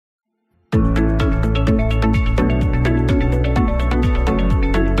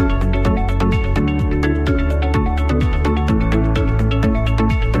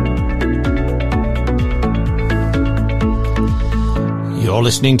You're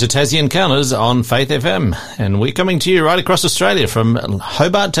listening to Tassie Encounters on Faith FM, and we're coming to you right across Australia from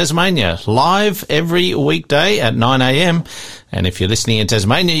Hobart, Tasmania, live every weekday at 9 a.m. And if you're listening in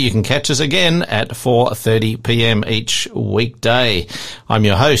Tasmania, you can catch us again at 4:30 p.m. each weekday. I'm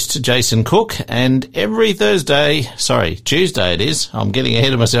your host, Jason Cook, and every Tuesday it is. I'm getting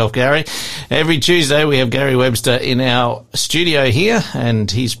ahead of myself, Gary. Every Tuesday we have Gary Webster in our studio here,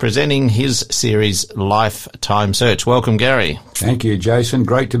 and he's presenting his series, Life TimeSearch. Welcome, Gary. Thank you, Jason.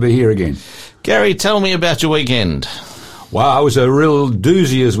 Great to be here again. Gary, tell me about your weekend. Well, it was a real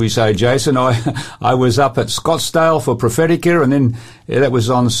doozy, as we say, Jason. I was up at Scottsdale for Prophetica, and then that was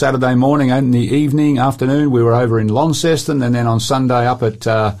on Saturday morning, and in the afternoon, we were over in Launceston, and then on Sunday up at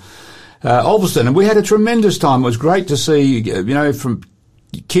Ulverston, and we had a tremendous time. It was great to see, from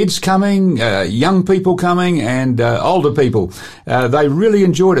kids coming, young people coming, and older people. They really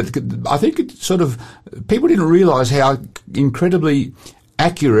enjoyed it. I think people didn't realise how incredibly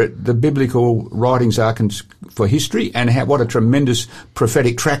accurate the biblical writings are for history, and what a tremendous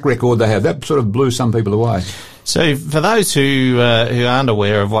prophetic track record they have. That sort of blew some people away. So for those who aren't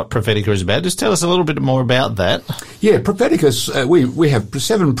aware of what Prophetica is about, just tell us a little bit more about that. Yeah, Prophetica, we have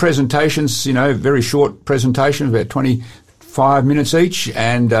 7 presentations, very short presentations, about 25 minutes each,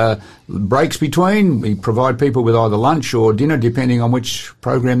 and breaks between. We provide people with either lunch or dinner, depending on which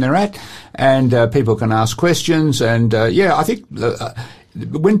program they're at, and people can ask questions. And I think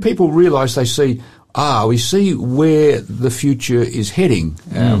when people realise we see where the future is heading.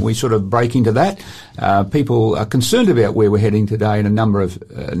 We sort of break into that. People are concerned about where we're heading today in a number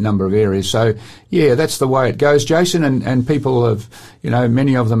of areas. So, that's the way it goes, Jason. And people have,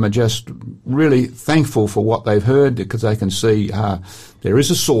 many of them are just really thankful for what they've heard, because they can see there is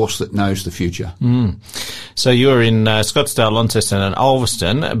a source that knows the future. So you're in Scottsdale, Launceston and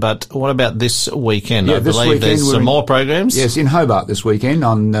Ulverston, but what about this weekend? I believe there's some more programs? Yes, in Hobart this weekend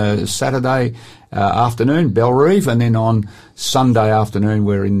on Saturday afternoon, Bellerive, and then on Sunday afternoon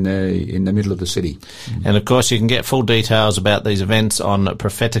we're in the middle of the city. And of course you can get full details about these events on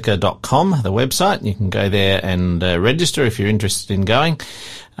prophetica.com, the website. You can go there and register if you're interested in going.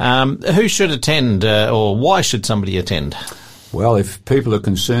 Who should attend, or why should somebody attend? Well, if people are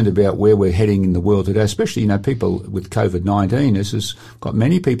concerned about where we're heading in the world today, especially, people with COVID-19, this has got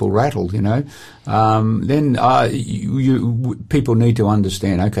many people rattled, then people need to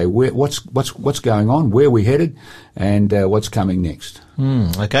understand, okay, what's going on, where we're headed, and what's coming next.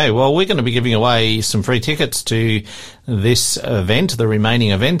 Okay, well, we're going to be giving away some free tickets to this event, the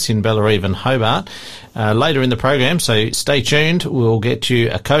remaining events in Bellerive and Hobart, later in the program, so stay tuned. We'll get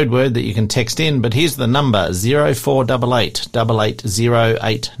you a code word that you can text in, but here's the number, 0488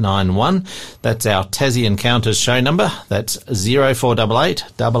 880891. That's our Tassie Encounters show number. That's 0488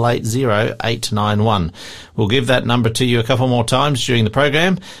 880891. We'll give that number to you a couple more times during the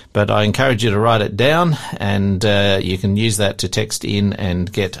program, but I encourage you to write it down, and you can use that to text in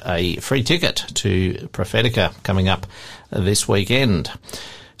and get a free ticket to Prophetica coming up this weekend.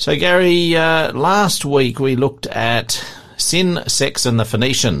 So, Gary, last week we looked at Sin, Sex and the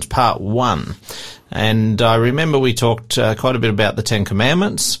Phoenicians, part 1. And I remember we talked quite a bit about the 10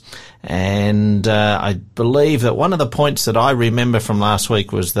 Commandments. And I believe that one of the points that I remember from last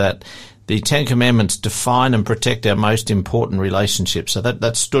week was that the 10 Commandments define and protect our most important relationships. So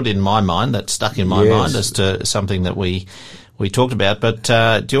that stood in my mind, that stuck in my mind as to something that we talked about. But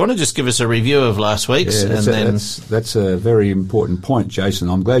do you want to just give us a review of last week's? That's a very important point, Jason.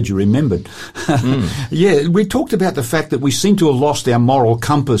 I'm glad you remembered. We talked about the fact that we seem to have lost our moral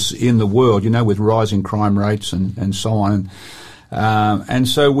compass in the world, with rising crime rates and so on. And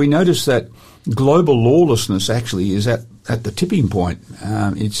so we noticed that global lawlessness actually is at the tipping point.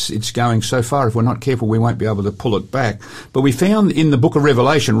 It's going so far, if we're not careful, we won't be able to pull it back. But we found in the book of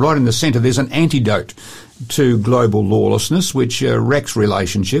Revelation, right in the centre, there's an antidote to global lawlessness, which wrecks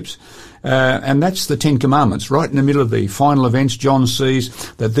relationships. And that's the 10 Commandments. Right in the middle of the final events, John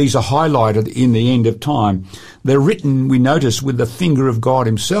sees that these are highlighted in the end of time. They're written, we notice, with the finger of God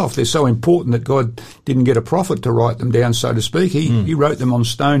himself. They're so important that God didn't get a prophet to write them down, so to speak. He wrote them on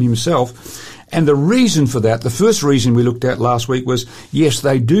stone himself. And the reason for that, the first reason we looked at last week was, yes,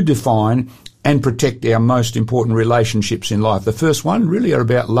 they do define and protect our most important relationships in life. The first one really are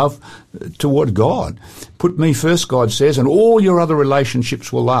about love toward God. Put me first, God says, and all your other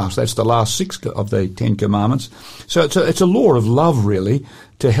relationships will last. That's the last 6 of the 10 Commandments. So it's a law of love, really,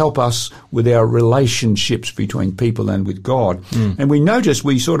 to help us with our relationships between people and with God. And we noticed,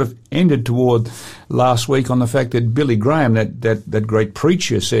 we sort of ended toward last week on the fact that Billy Graham, that great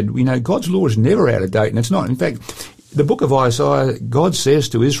preacher, said, God's law is never out of date, and it's not. In fact, the book of Isaiah, God says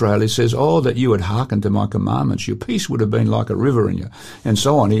to Israel, he says, "Oh, that you had hearkened to my commandments, your peace would have been like a river in you," and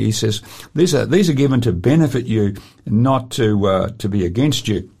so on. He says, these are given to benefit you, not to be against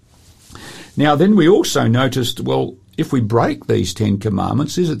you. Now, then we also noticed, well, if we break these 10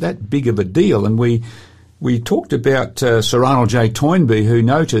 commandments, is it that big of a deal? And we talked about Sir Arnold J. Toynbee, who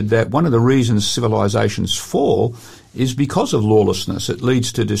noted that one of the reasons civilizations fall is because of lawlessness. It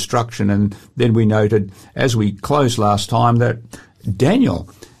leads to destruction. And then we noted, as we closed last time, that Daniel,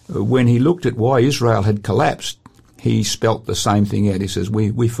 when he looked at why Israel had collapsed, he spelt the same thing out. He says,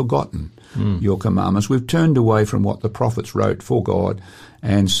 we've forgotten your commandments. We've turned away from what the prophets wrote for God,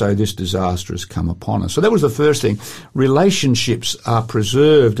 and so this disaster has come upon us. So that was the first thing. Relationships are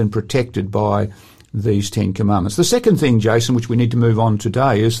preserved and protected by these 10 commandments. The second thing, Jason, which we need to move on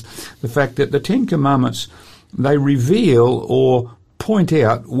today, is the fact that the 10 commandments, they reveal or point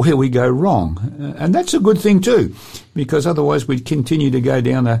out where we go wrong. And that's a good thing too, because otherwise we'd continue to go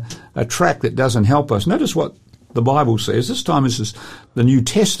down a track that doesn't help us. Notice what the Bible says. This time this is the New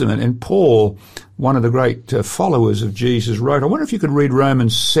Testament, and Paul, one of the great followers of Jesus, wrote. I wonder if you could read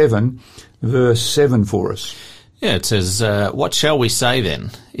Romans 7, verse 7 for us. Yeah, it says, "What shall we say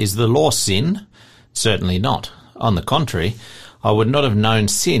then? Is the law sin? Certainly not. On the contrary, I would not have known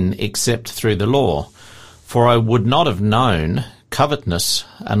sin except through the law. For I would not have known covetousness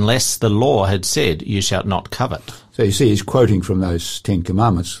unless the law had said, 'You shalt not covet.'" So you see, he's quoting from those 10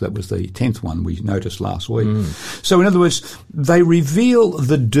 commandments. That was the 10th one we noticed last week. So in other words, they reveal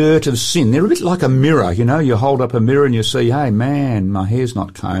the dirt of sin. They're a bit like a mirror. You know, you hold up a mirror and you see, hey, man, my hair's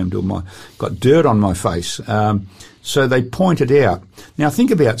not combed, or got dirt on my face. So they point it out. Now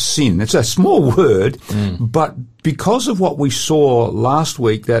think about sin. It's a small word, but because of what we saw last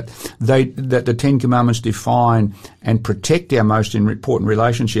week, that the 10 Commandments define and protect our most important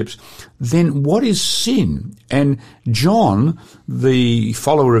relationships, then what is sin? And John, the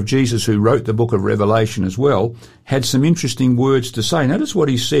follower of Jesus who wrote the book of Revelation as well, had some interesting words to say. Notice what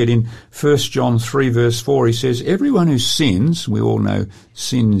he said in 1 John 3 verse 4. He says, "Everyone who sins," we all know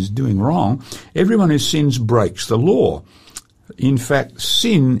sin is doing wrong, "everyone who sins breaks the law. In fact,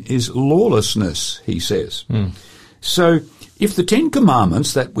 sin is lawlessness," he says. So if the 10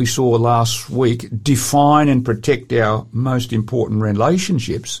 Commandments that we saw last week define and protect our most important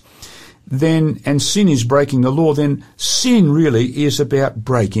relationships, then, and sin is breaking the law, then sin really is about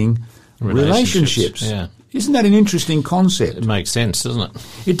breaking relationships. Yeah. Isn't that an interesting concept? It makes sense, doesn't it?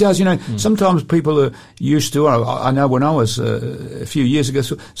 It does. You know, sometimes people are used to, I know when I was a few years ago,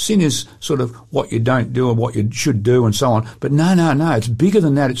 so sin is sort of what you don't do and what you should do and so on. But no, it's bigger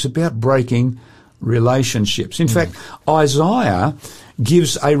than that. It's about breaking relationships. In fact, Isaiah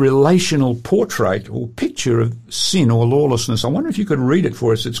gives a relational portrait or picture of sin or lawlessness. I wonder if you could read it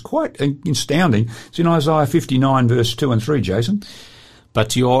for us. It's quite astounding. It's in Isaiah 59 verse 2 and 3, Jason.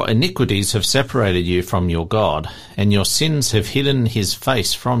 "But your iniquities have separated you from your God, and your sins have hidden his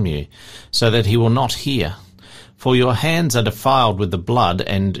face from you, so that he will not hear. For your hands are defiled with the blood,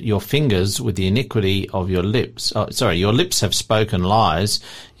 and your fingers with the iniquity of your lips. Your lips have spoken lies,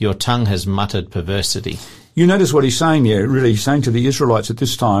 your tongue has muttered perversity." You notice what he's saying there, really. He's saying to the Israelites at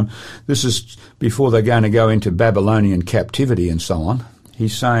this time, this is before they're going to go into Babylonian captivity and so on.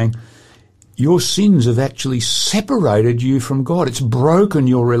 He's saying, your sins have actually separated you from God. It's broken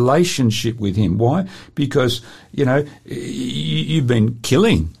your relationship with him. Why? Because, you know, you've been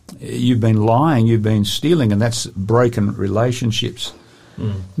killing, you've been lying, you've been stealing, and that's broken relationships.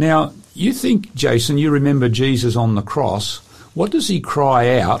 Now, you think, Jason, you remember Jesus on the cross. What does he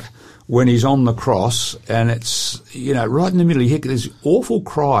cry out when he's on the cross? And it's, you know, right in the middle, you hear this awful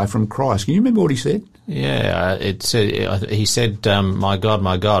cry from Christ. Can you remember what he said? Yeah, he said, my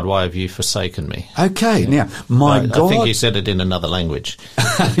God, why have you forsaken me?" Okay, now, my God... I think he said it in another language.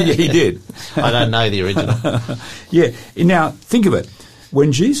 Yeah, he did. I don't know the original. Yeah, now, think of it.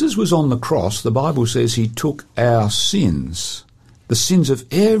 When Jesus was on the cross, the Bible says he took our sins, the sins of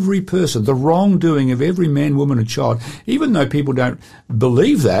every person, the wrongdoing of every man, woman and child. Even though people don't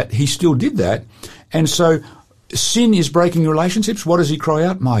believe that, he still did that. And so sin is breaking relationships. What does he cry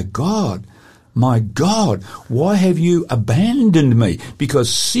out? My God, why have you abandoned me? Because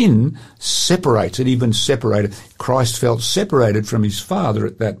sin separates. It even separated. Christ felt separated from his Father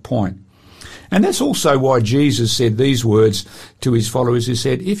at that point. And that's also why Jesus said these words to his followers. He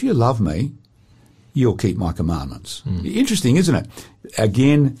said, "If you love me, you'll keep my commandments." Interesting, isn't it?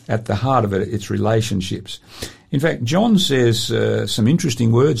 Again, at the heart of it, it's relationships. In fact, John says some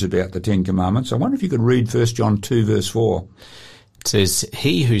interesting words about the 10 Commandments. I wonder if you could read 1 John 2 verse 4. It says,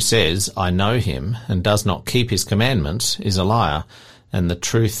 "He who says, I know him, and does not keep his commandments is a liar, and the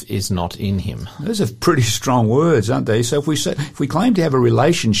truth is not in him. Those are pretty strong words, aren't they? So if we claim to have a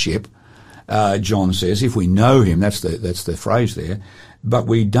relationship, John says, if we know him, that's the phrase there, but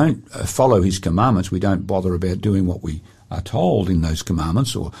we don't follow his commandments, we don't bother about doing what we are told in those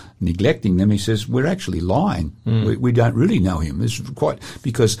commandments or neglecting them, he says we're actually lying. We don't really know him. It's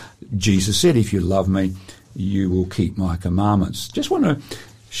because Jesus said, if you love me, you will keep my commandments. Just want to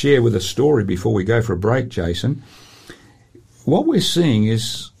share with a story before we go for a break, Jason. What we're seeing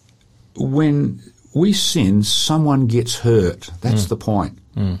is when we sin, someone gets hurt. That's the point.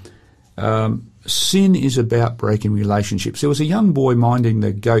 Sin is about breaking relationships. There was a young boy minding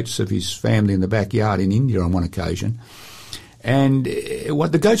the goats of his family in the backyard in India on one occasion, and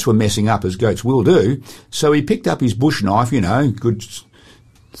what the goats were messing up, as goats will do, so he picked up his bush knife, good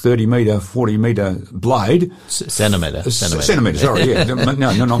 30-metre, 40-metre blade. Centimetre, sorry, yeah.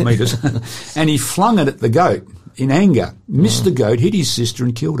 No, not metres. And he flung it at the goat in anger, missed the goat, hit his sister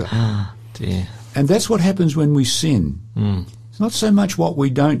and killed her. Oh, dear. And that's what happens when we sin. It's not so much what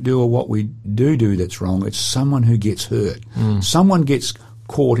we don't do or what we do that's wrong, it's someone who gets hurt. Someone gets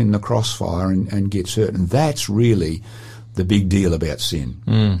caught in the crossfire and gets hurt, and that's really the big deal about sin.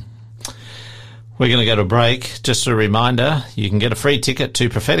 We're going to go to a break. Just a reminder, you can get a free ticket to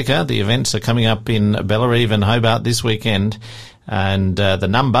Prophetica. The events are coming up in Bellerive and Hobart this weekend. And the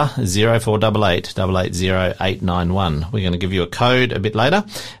number is 0488 880 891. We're going to give you a code a bit later,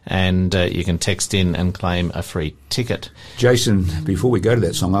 and you can text in and claim a free ticket. Jason, before we go to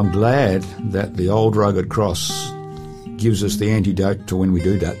that song, I'm glad that the old rugged cross gives us the antidote to when we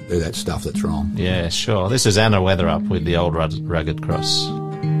do that stuff that's wrong. Yeah, sure. This is Anna Weatherup with the old rugged cross.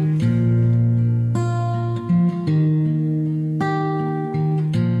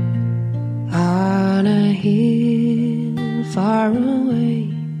 On a hill far away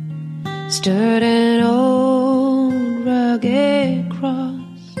stood an old rugged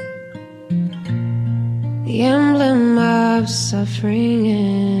cross, the emblem of suffering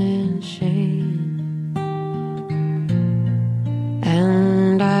and shame.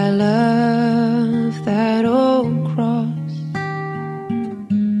 And I love that old cross,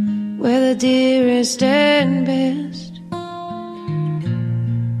 where the dearest and best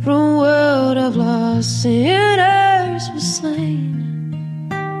from a world of lost sinners was slain.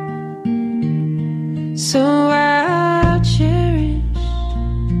 So I'll cherish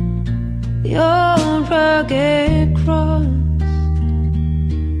the old rugged cross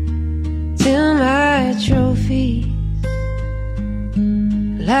till my trophies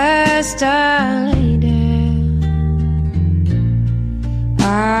last I lay down.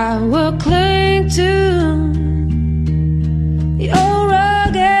 I will cling to the old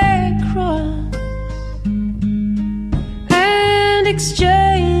rugged cross and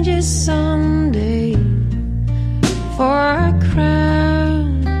exchange it someday for a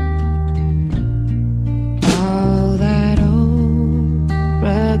crown. Oh, that old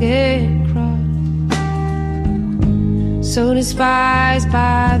rugged cross, so despised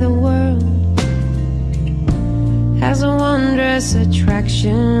by the world, has a wondrous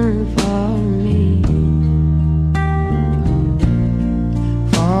attraction for me.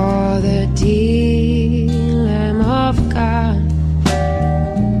 For the dear Lamb of God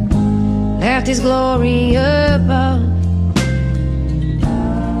left his glory above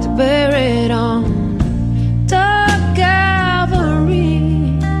to bear it on dark Calvary.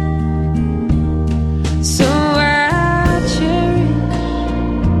 So I cherish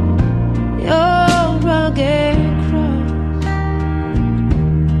your rugged cross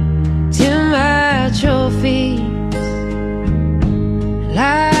till my trophies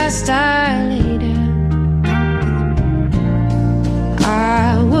last I lay down. I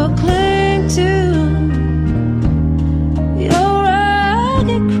will cling to your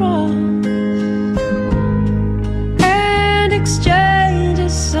rugged cross and exchange it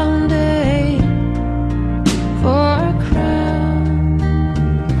someday for a crown.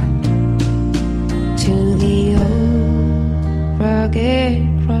 To the old rugged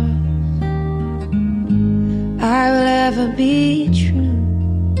cross I will ever be true.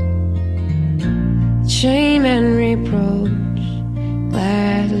 Shame and reproach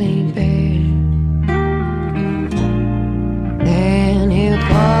gladly bear. Then he'll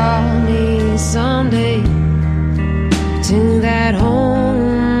call me someday to that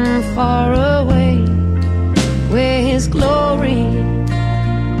home far away, where his glory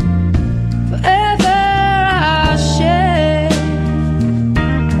forever I'll share.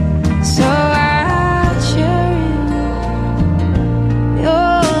 So I'll cherish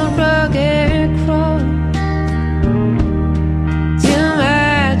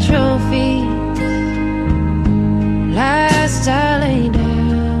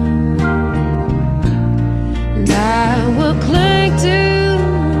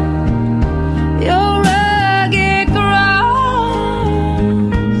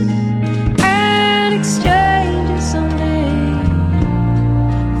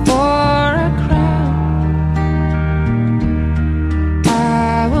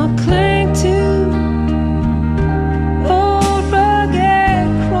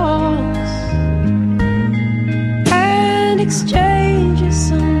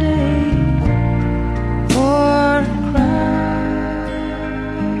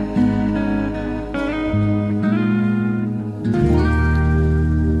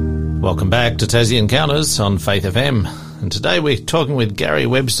Welcome back to Tassie Encounters on Faith FM. And today we're talking with Gary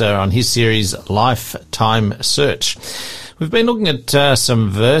Webster on his series TimeSearch. We've been looking at some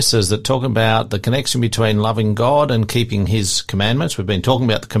verses that talk about the connection between loving God and keeping his commandments. We've been talking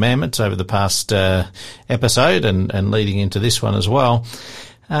about the commandments over the past episode and leading into this one as well.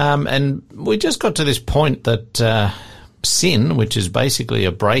 And we just got to this point that sin, which is basically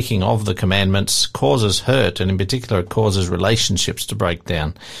a breaking of the commandments, causes hurt, and in particular it causes relationships to break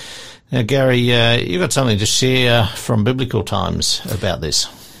down. Now, Gary, you've got something to share from biblical times about this.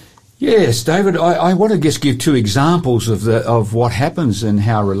 Yes, David, I want to just give two examples of what happens and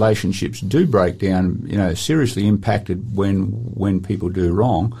how relationships do break down, seriously impacted when people do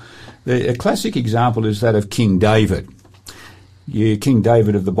wrong. A classic example is that of King David. King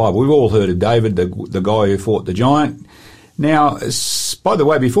David of the Bible. We've all heard of David, the guy who fought the giant. Now, by the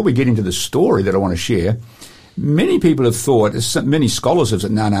way, before we get into the story that I want to share, many people have thought, many scholars have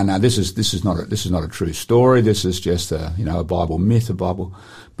said, no, this is not a true story. This is just a Bible myth, a Bible.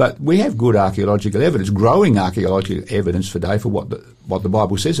 But we have good archaeological evidence, growing archaeological evidence for what the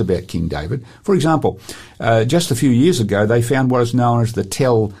Bible says about King David. For example, just a few years ago, they found what is known as the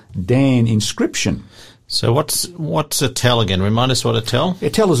Tel Dan inscription. So what's a tell again? Remind us what a tell? A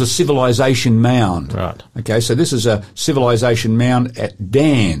tell is a civilization mound. Right. Okay, so this is a civilization mound at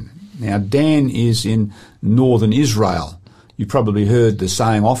Dan. Now, Dan is in northern Israel. You probably heard the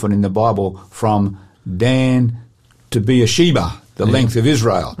saying often in the Bible, from Dan to Beersheba, the length of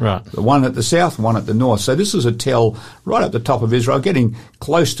Israel. Right. The one at the south, one at the north. So this is a tell right up the top of Israel, getting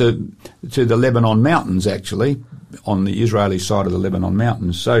close to the Lebanon mountains, actually, on the Israeli side of the Lebanon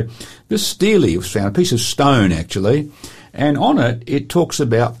mountains. So this stele was found, a piece of stone, actually, and on it talks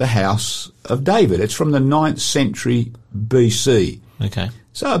about the house of David. It's from the 9th century BC. Okay.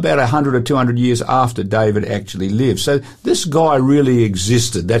 So about 100 or 200 years after David actually lived. So this guy really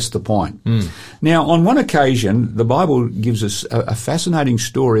existed. That's the point. Now, on one occasion, the Bible gives us a fascinating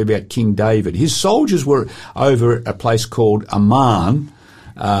story about King David. His soldiers were over a place called Ammon,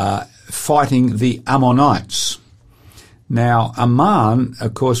 fighting the Ammonites. Now, Ammon,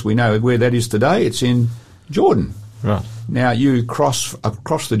 of course, we know where that is today. It's in Jordan. Right. Now, you cross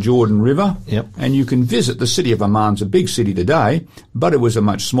across the Jordan River, and you can visit the city of Amman's a big city today, but it was a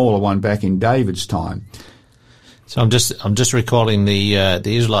much smaller one back in David's time. So I'm just recalling the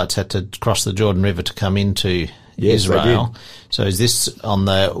Israelites had to cross the Jordan River to come into Israel. So is this on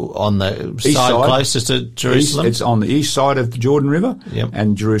the side closest to Jerusalem? It's on the east side of the Jordan River,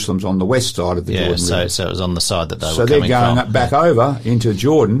 and Jerusalem's on the west side of the Jordan River. So it was on the side that they were coming from. So they're going back over into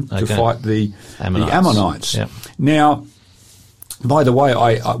Jordan to fight the Ammonites. Yep. Now, by the way,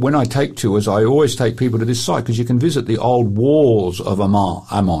 when I take tours, I always take people to this site because you can visit the old walls of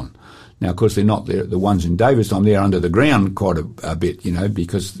Ammon. Now, of course, they're not the ones in David's time. They're under the ground quite a bit,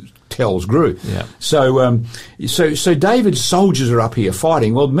 because tells grew. Yeah. So David's soldiers are up here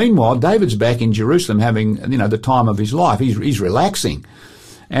fighting. Well, meanwhile, David's back in Jerusalem having, the time of his life. He's relaxing.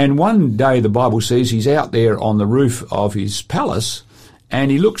 And one day, the Bible says he's out there on the roof of his palace,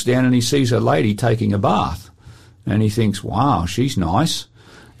 and he looks down and he sees a lady taking a bath. And he thinks, wow, she's nice.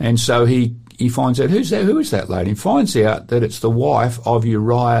 And so he finds out, who is that lady? And finds out that it's the wife of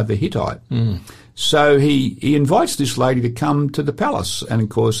Uriah the Hittite. So he invites this lady to come to the palace, and of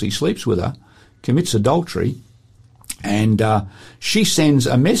course he sleeps with her, commits adultery, and she sends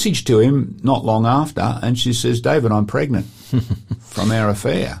a message to him not long after, and she says, David, I'm pregnant from our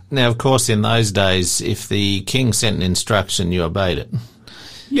affair. Now, of course, in those days, if the king sent an instruction, you obeyed it.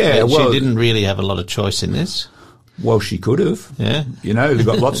 Yeah, she didn't really have a lot of choice in this. Well, she could have. Yeah. They've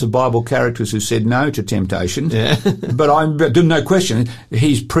got lots of Bible characters who said no to temptation. Yeah. But no question,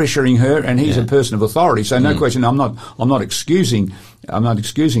 he's pressuring her, and he's a person of authority. So no question, I'm not excusing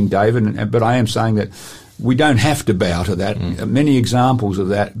David, but I am saying that we don't have to bow to that. Many examples of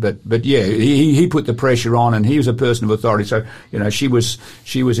that, but yeah, he put the pressure on, and he was a person of authority. So she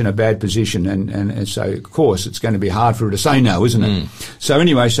was in a bad position, and so of course it's going to be hard for her to say no, isn't it? So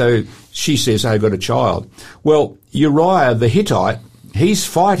anyway, so she says, "I've got a child." Well, Uriah the Hittite, he's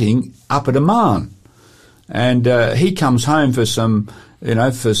fighting up at Ammon, and he comes home for some bit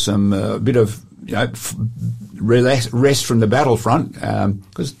of rest from the battlefront,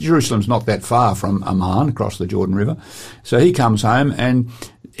 because Jerusalem's not that far from Ammon, across the Jordan River. So he comes home, and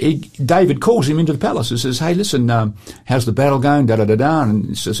David calls him into the palace and says, hey, listen, how's the battle going? Da-da-da-da. And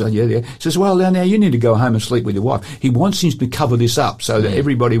he says, oh, yeah. He says, well, now you need to go home and sleep with your wife. He wants him to cover this up so that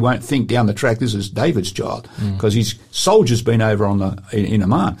everybody won't think down the track this is David's child, because his soldier's been over in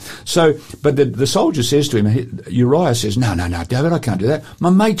Amman. So, but the soldier says to him, Uriah says, no, David, I can't do that. My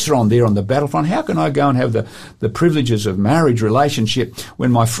mates are on there on the battlefront. How can I go and have the privileges of marriage relationship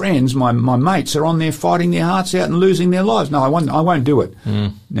when my friends, my mates are on there fighting their hearts out and losing their lives? No, I won't do it.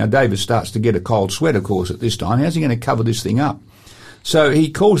 Now, David starts to get a cold sweat, of course, at this time. How's he going to cover this thing up? So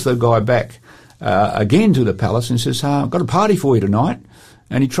he calls the guy back again to the palace and says, I've got a party for you tonight.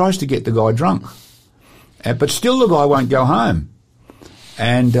 And he tries to get the guy drunk. But still the guy won't go home.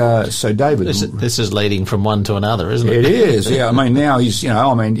 And so David... This is leading from one to another, isn't it? It is, yeah. I mean, now he's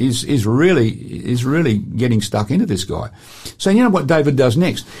really getting stuck into this guy. So you know what David does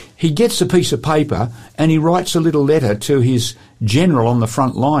next? He gets a piece of paper and he writes a little letter to his general on the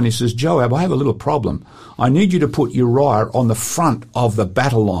front line. He says, Joab, I have a little problem. I need you to put Uriah on the front of the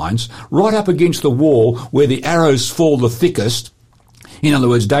battle lines, right up against the wall where the arrows fall the thickest. In other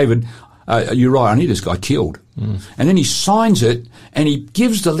words, David... Uriah, I need this guy killed. And then he signs it and he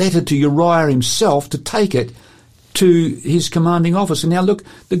gives the letter to Uriah himself to take it to his commanding officer. Now look,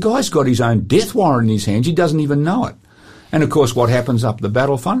 the guy's got his own death warrant in his hands. He doesn't even know it. And of course, what happens up the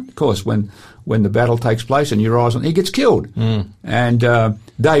battlefront? Of course, when the battle takes place and Uriah's on, he gets killed. And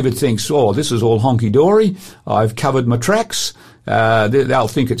David thinks, oh, this is all honky-dory. I've covered my tracks. They'll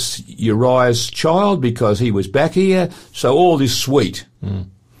think it's Uriah's child because he was back here. So all is sweet.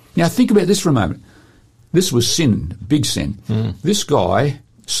 Now think about this for a moment. This was sin, big sin. This guy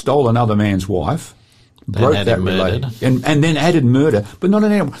stole another man's wife, broke that relationship, and then added murder. But not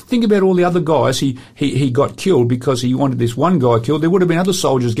only that, think about all the other guys he got killed because he wanted this one guy killed. There would have been other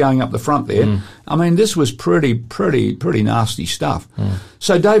soldiers going up the front there. I mean, this was pretty nasty stuff.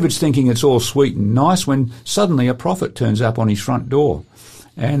 So David's thinking it's all sweet and nice when suddenly a prophet turns up on his front door.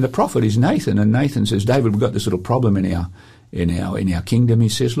 And the prophet is Nathan, and Nathan says, David, we've got this little problem in our kingdom. He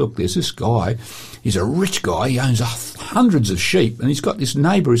says, look, there's this guy. He's a rich guy. He owns hundreds of sheep, and he's got this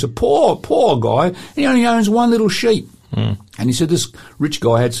neighbour who's a poor guy, and he only owns one little sheep. And he said this rich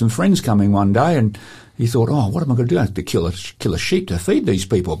guy had some friends coming one day, and he thought, oh, what am I going to do? I have to kill a sheep to feed these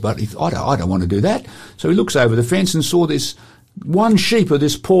people, but I don't want to do that. So he looks over the fence and saw this one sheep of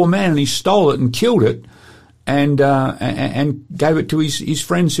this poor man, and he stole it and killed it. And gave it to his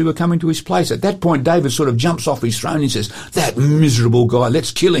friends who were coming to his place. At that point, David sort of jumps off his throne and says, that miserable guy,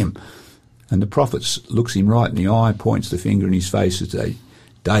 let's kill him. And the prophet looks him right in the eye, points the finger in his face and says,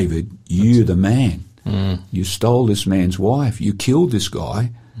 David, you're the man. You stole this man's wife. You killed this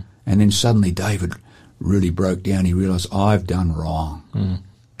guy. And then suddenly David really broke down. He realised, I've done wrong.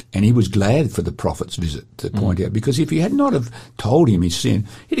 And he was glad for the prophet's visit to point out, because if he had not have told him his sin,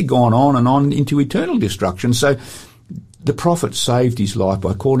 he'd have gone on and on into eternal destruction. So the prophet saved his life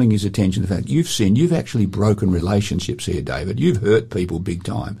by calling his attention to the fact, you've sinned, you've actually broken relationships here, David. You've hurt people big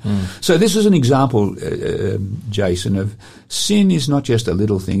time. So this is an example, Jason, of sin is not just a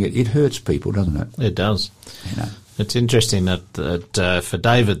little thing. It hurts people, doesn't it? It does. You know? It's interesting that for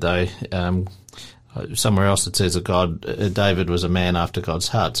David, though, somewhere else it says that David was a man after God's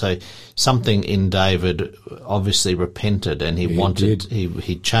heart. So something in David obviously repented, and he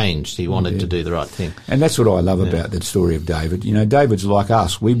changed. He wanted to do the right thing. And that's what I love about that story of David. You know, David's like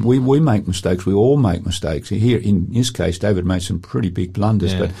us. We make mistakes. We all make mistakes. Here, in his case, David made some pretty big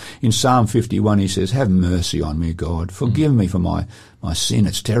blunders. But in Psalm 51, he says, have mercy on me, God. Forgive me for my sin.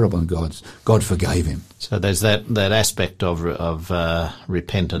 It's terrible. And God forgave him. So there's that aspect of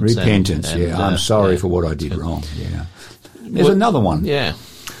repentance. Repentance, I'm sorry for what I did wrong. Yeah. There's another one. Yeah.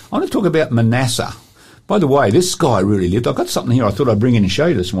 I want to talk about Manasseh. By the way, this guy really lived. I've got something here I thought I'd bring in and show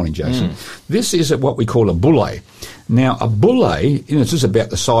you this morning, Jason. This is what we call a bulle. Now, a bulle, it's just about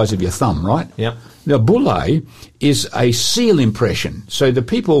the size of your thumb, right? Yep. Now, bulle is a seal impression. So the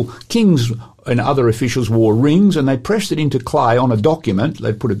kings and other officials wore rings, and they pressed it into clay on a document.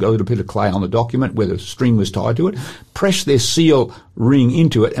 They'd put a little bit of clay on the document where the string was tied to it, pressed their seal ring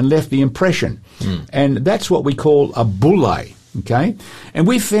into it, and left the impression. And that's what we call a bulle. Okay? And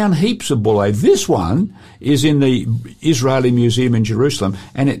we've found heaps of bulle. This one is in the Israeli Museum in Jerusalem,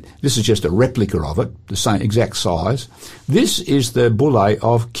 and this is just a replica of it, the same exact size. This is the bulle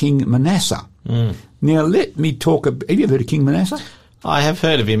of King Manasseh. Now, let me talk. Have you ever heard of King Manasseh? I have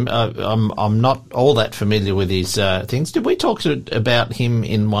heard of him. I'm not all that familiar with his things. Did we talk about him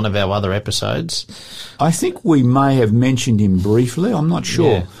in one of our other episodes? I think we may have mentioned him briefly. I'm not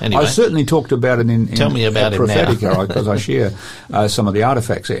sure. Yeah, anyway. I certainly talked about it in Tell me about him Prophetica, because I share some of the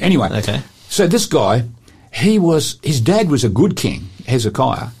artifacts there. Anyway, okay. So this guy his dad was a good king,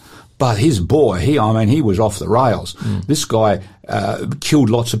 Hezekiah, but his boy, he was off the rails. This guy killed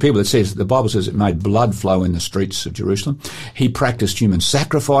lots of people. The Bible says it made blood flow in the streets of Jerusalem. He practiced human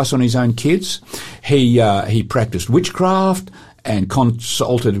sacrifice on his own kids. He practiced witchcraft and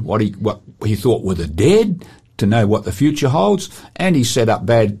consulted what he thought were the dead to know what the future holds, and he set up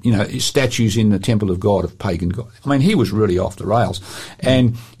bad, statues in the temple of God, of pagan God. I mean, he was really off the rails.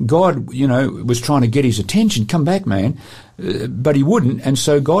 And God, was trying to get his attention, come back, man, but he wouldn't, and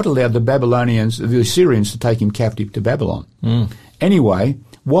so God allowed the Assyrians to take him captive to Babylon. Anyway,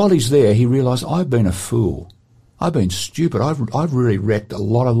 while he's there, he realised, I've been a fool. I've been stupid. I've really wrecked a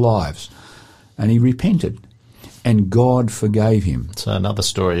lot of lives. And he repented. And God forgave him. So another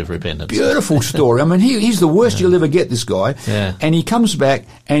story of repentance. Beautiful story. I mean, he's the worst you'll ever get, this guy. Yeah. And he comes back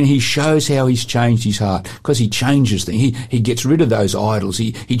and he shows how he's changed his heart, because he changes things. He gets rid of those idols.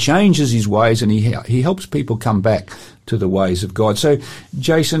 He changes his ways, and he helps people come back to the ways of God. So,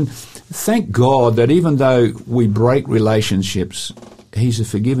 Jason, thank God that even though we break relationships, he's a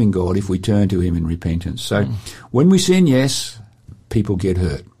forgiving God if we turn to him in repentance. So when we sin, yes, people get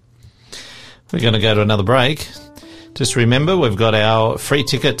hurt. We're going to go to another break. Just remember, we've got our free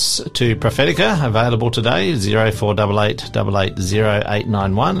tickets to Prophetica available today, 0488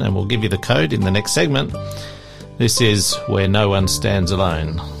 880891, and we'll give you the code in the next segment. This is Where No One Stands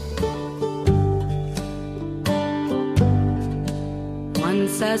Alone.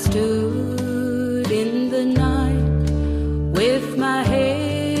 Once I stood in the night with my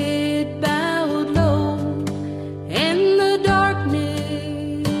head bowed low, and the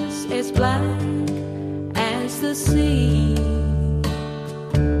darkness as black the sea,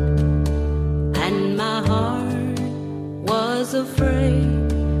 and my heart was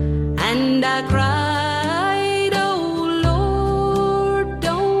afraid, and I cried, oh Lord,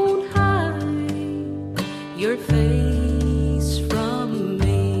 don't hide your face from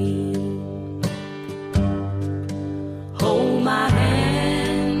me. Hold my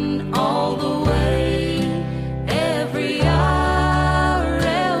hand all the way, every hour,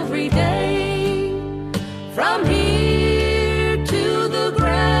 every day. From here to the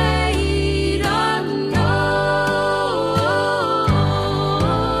great unknown,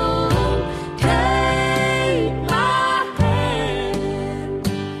 take my hand,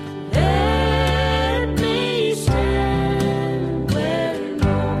 let me stand where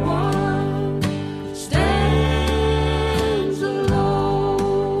no one stands alone.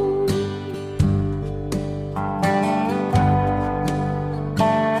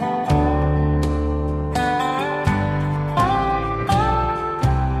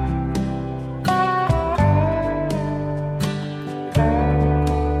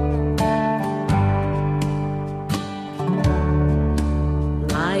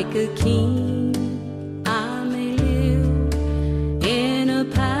 Like a king, I may live in a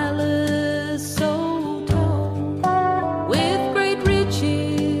palace so tall, with great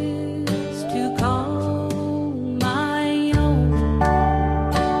riches to call my own.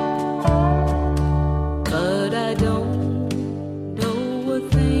 But I don't know a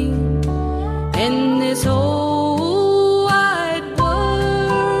thing in this whole wide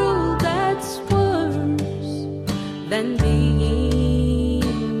world that's worse than being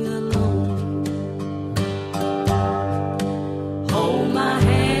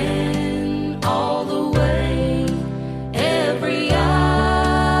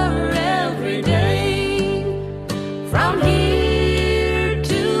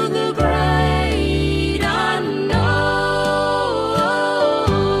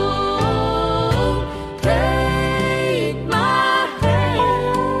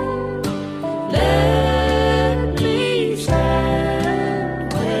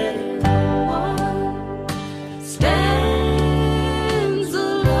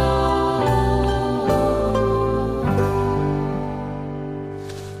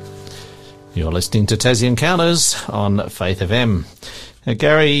listening to Tassie Encounters on Faith FM. Now,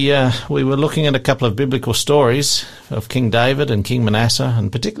 Gary, we were looking at a couple of biblical stories of King David and King Manasseh,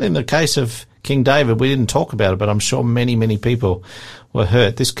 and particularly in the case of King David, we didn't talk about it, but I'm sure many, many people were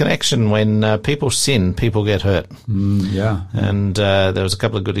hurt. This connection, when people sin, people get hurt. Yeah. And there was a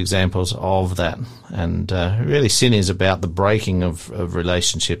couple of good examples of that. And really, sin is about the breaking of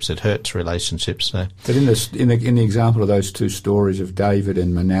relationships. It hurts relationships. So. But in the example of those two stories of David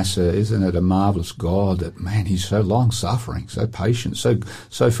and Manasseh, isn't it a marvellous God that, man, he's so long-suffering, so patient,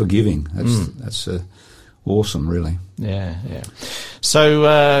 so forgiving. That's awesome, really. Yeah, yeah.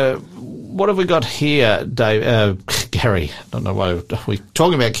 So what have we got here, Dave? Gary. I don't know why we're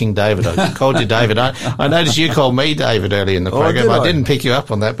talking about King David. I called you David. I noticed you called me David early in the program. I didn't pick you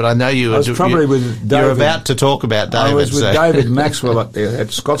up on that, but I know you were probably with David. You're about to talk about David. I was with David Maxwell at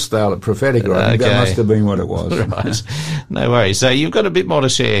Scottsdale at Prophetica. I think that must have been what it was. Right. No worries. So you've got a bit more to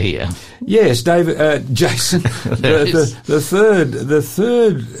share here. Yes, David, Jason. the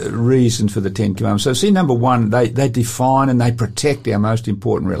third reason for the Ten Commandments. So see, number one, they define and they protect our most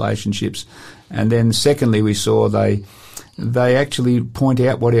important relationships, and then secondly, we saw they actually point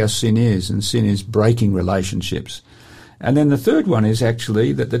out what our sin is, and sin is breaking relationships. And then the third one is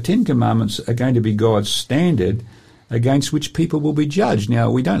actually that the Ten Commandments are going to be God's standard against which people will be judged. Now,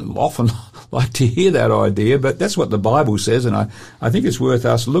 we don't often like to hear that idea, but that's what the Bible says, and I think it's worth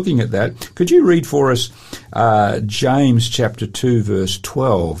us looking at that. Could you read for us James chapter 2, verse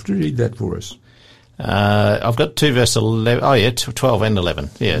 12? Do you read that for us? I've got 2 verse 11. Oh, yeah, 12 and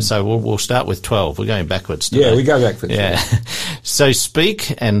 11. Yeah, so we'll start with 12. We're going backwards today. Yeah, we go backwards. Yeah. So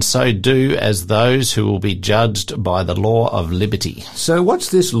speak and so do as those who will be judged by the law of liberty. So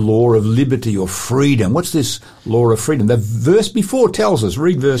what's this law of liberty or freedom? What's this law of freedom? The verse before tells us.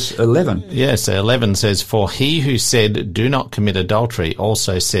 Read verse 11. Yes, 11 says, "For he who said, 'Do not commit adultery,'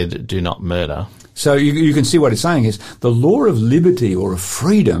 also said, 'Do not murder.'" So you can see what it's saying is the law of liberty or of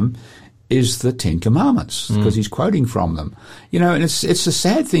freedom is the Ten Commandments, because he's quoting from them. You know, and it's a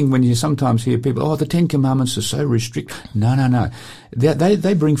sad thing when you sometimes hear people, oh, the Ten Commandments are so strict. No.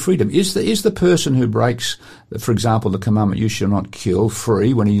 They bring freedom. Is the person who breaks, for example, the commandment, you shall not kill,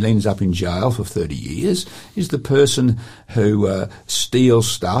 free when he ends up in jail for 30 years? Is the person who steals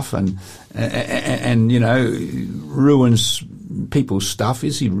stuff and you know, ruins people's stuff,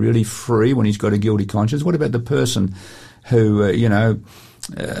 is he really free when he's got a guilty conscience? What about the person who,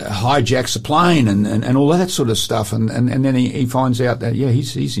 hijacks a plane and all that sort of stuff, and then he finds out that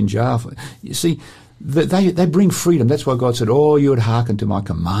he's in jail. You see, they bring freedom. That's why God said, "Oh, you would hearken to my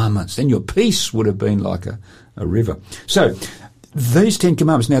commandments, then your peace would have been like a river." So these Ten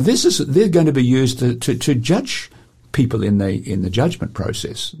Commandments. Now they're going to be used to judge people in the judgment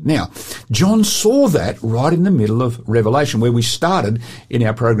process. Now, John saw that right in the middle of Revelation, where we started in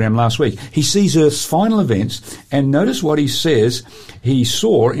our program last week. He sees Earth's final events, and notice what he says he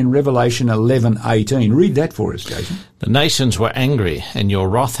saw in Revelation 11:18. Read that for us, Jason. "The nations were angry, and your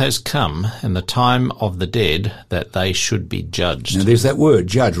wrath has come, and the time of the dead, that they should be judged." Now there's that word,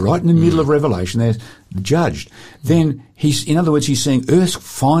 judge, right in the middle of Revelation. There's judged. Then in other words, he's saying Earth's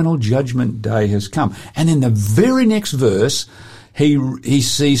final judgment day has come. And in the very next verse, he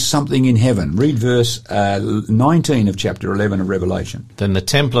sees something in heaven. Read verse 19 of chapter 11 of Revelation. "Then the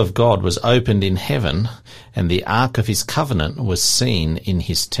temple of God was opened in heaven, and the ark of his covenant was seen in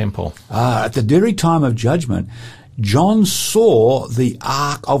his temple." At the very time of judgment, John saw the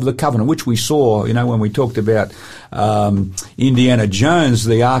Ark of the Covenant, which we saw, when we talked about Indiana Jones,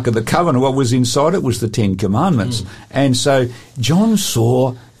 the Ark of the Covenant. What was inside it was the Ten Commandments. And so John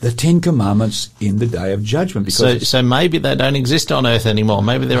saw the Ten Commandments in the day of judgment. Because so maybe they don't exist on earth anymore.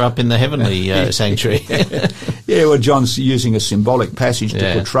 Maybe they're up in the heavenly sanctuary. Yeah, well, John's using a symbolic passage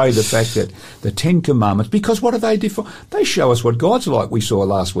to portray the fact that the Ten Commandments, because what do they define? They show us what God's like, we saw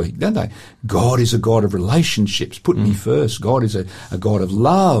last week, don't they? God is a God of relationships. Put me first. God is a God of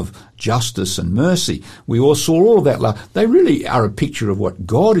love, justice and mercy. We all saw all of that love. They really are a picture of what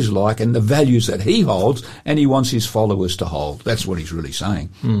God is like and the values that he holds, and he wants his followers to hold. That's what he's really saying.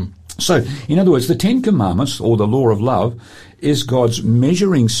 So, in other words, the Ten Commandments, or the law of love, is God's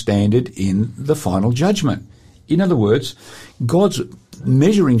measuring standard in the final judgment. In other words, God's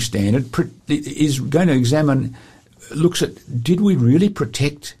measuring standard is going to looks at, did we really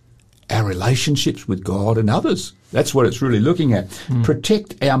protect our relationships with God and others? That's what it's really looking at.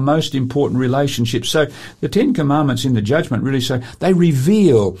 Protect our most important relationships. So the Ten Commandments in the judgment really say, they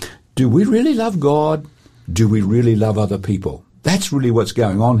reveal, do we really love God? Do we really love other people? That's really what's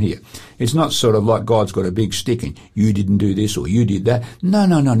going on here. It's not sort of like God's got a big stick and you didn't do this or you did that.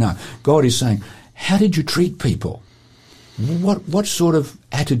 No. God is saying, how did you treat people? What sort of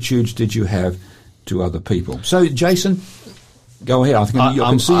attitudes did you have to other people? So, Jason, go ahead. I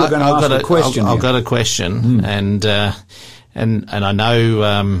can see you're going to ask a question. I've got a question, and I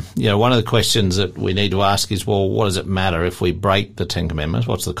know, one of the questions that we need to ask is, well, what does it matter if we break the Ten Commandments?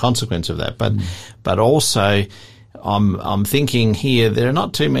 What's the consequence of that? But also, I'm thinking here there are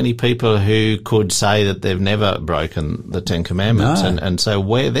not too many people who could say that they've never broken the Ten Commandments, and so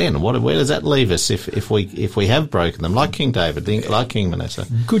where then? Where does that leave us if we have broken them, like King David, like King Manasseh?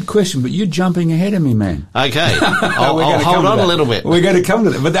 Good question, but you're jumping ahead of me, man. Okay, I'll hold on a little bit. We're going to come to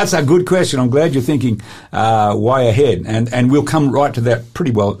that, but that's a good question. I'm glad you're thinking way ahead, and we'll come right to that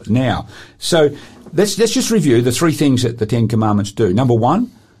pretty well now. So, let's just review the three things that the Ten Commandments do. Number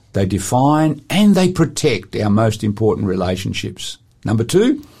one, they define and they protect our most important relationships. Number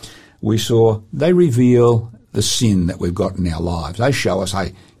two, we saw they reveal the sin that we've got in our lives. They show us,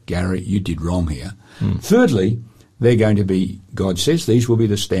 hey, Gary, you did wrong here. Thirdly, they're going to be, God says, these will be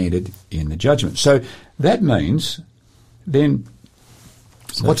the standard in the judgment. So that means then,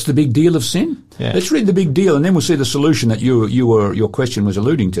 what's the big deal of sin? Yeah. Let's read the big deal, and then we'll see the solution that your question was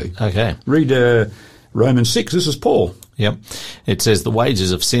alluding to. Okay. Read Romans 6. This is Paul. Yep. It says the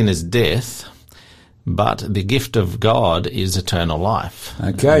wages of sin is death, but the gift of God is eternal life.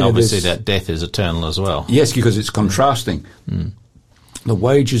 Okay. And obviously that death is eternal as well. Yes, because it's contrasting. The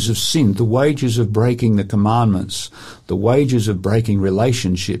wages of sin, the wages of breaking the commandments, the wages of breaking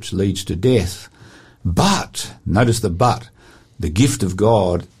relationships leads to death. But, notice the but, the gift of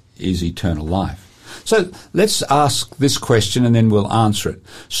God is eternal life. So let's ask this question and then we'll answer it.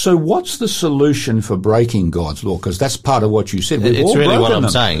 So what's the solution for breaking God's law? Because that's part of what you said. It's really what I'm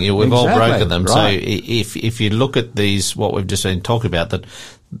saying. Yeah, we've all broken them. Right. So if you look at these, what we've just been talking about, that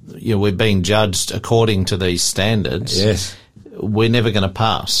we're being judged according to these standards. Yes. We're never going to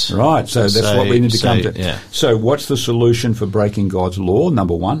pass. Right, so that's what we need to come to. Yeah. So what's the solution for breaking God's law,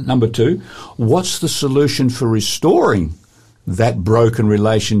 number one? Number two, what's the solution for restoring that broken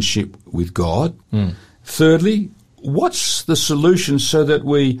relationship with God? Thirdly, what's the solution so that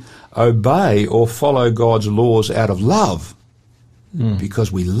we obey or follow God's laws out of love?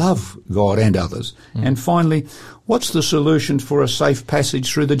 Because we love God and others. And finally, what's the solution for a safe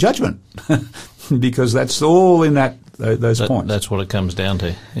passage through the judgment? Because that's all in those points. That's what it comes down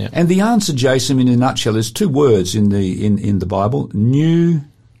to. Yeah. And the answer, Jason, in a nutshell, is two words in the Bible: new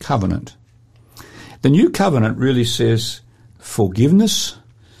covenant. The new covenant really says forgiveness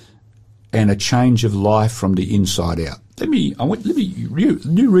and a change of life from the inside out. Let me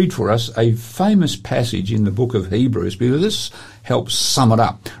read for us a famous passage in the book of Hebrews, because this helps sum it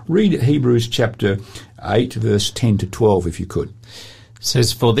up. Read Hebrews chapter 8, verse 10 to 12, if you could. It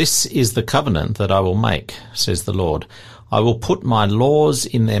says, "For this is the covenant that I will make, says the Lord. I will put my laws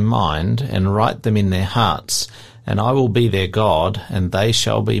in their mind and write them in their hearts, and I will be their God, and they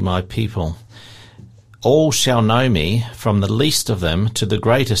shall be my people. All shall know me, from the least of them to the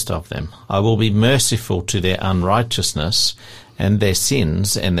greatest of them. I will be merciful to their unrighteousness, and their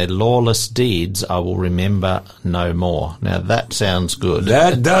sins and their lawless deeds I will remember no more." Now that sounds good.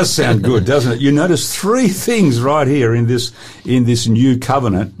 That does sound good, doesn't it? You notice three things right here in this new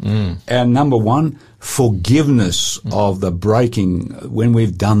covenant. And number one, forgiveness of the breaking when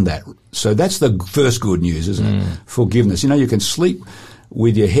we've done that. So that's the first good news, isn't it? Forgiveness. You know, you can sleep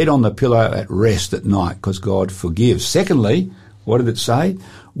with your head on the pillow at rest at night because God forgives. Secondly, what did it say?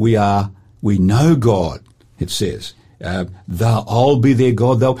 We know God, it says. I'll be their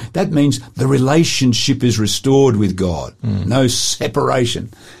God. That means the relationship is restored with God. No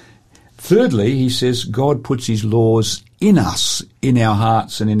separation. Thirdly, he says God puts his laws in us, in our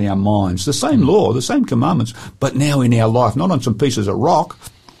hearts and in our minds. The same law, the same commandments, but now in our life, not on some pieces of rock,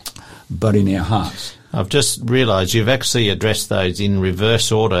 but in our hearts. I've just realised you've actually addressed those in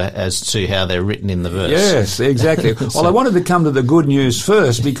reverse order as to how they're written in the verse. Yes, exactly. Well, I wanted to come to the good news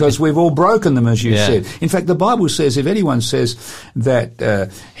first because we've all broken them, as you said. In fact, the Bible says if anyone says that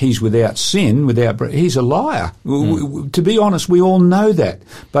he's without sin, he's a liar. To be honest, we all know that.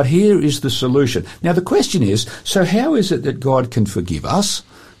 But here is the solution. Now, the question is, so how is it that God can forgive us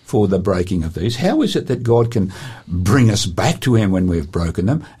for the breaking of these? How is it that God can bring us back to him when we've broken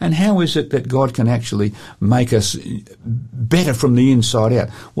them? And how is it that God can actually make us better from the inside out?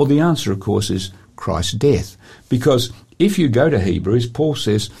 Well, the answer, of course, is Christ's death. Because if you go to Hebrews, Paul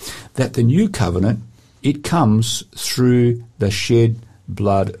says that the new covenant, it comes through the shed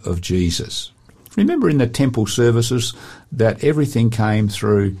blood of Jesus. Remember in the temple services that everything came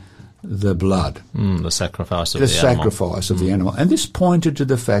through the blood. The sacrifice of the animal. sacrifice of the animal. And this pointed to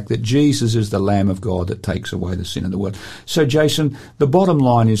the fact that Jesus is the Lamb of God that takes away the sin of the world. So, Jason, the bottom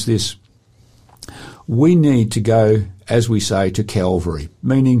line is this. We need to go, as we say, to Calvary,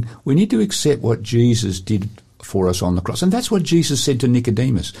 meaning we need to accept what Jesus did for us on the cross. And that's what Jesus said to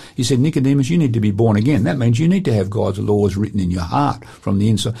Nicodemus. He said, Nicodemus, you need to be born again. That means you need to have God's laws written in your heart from the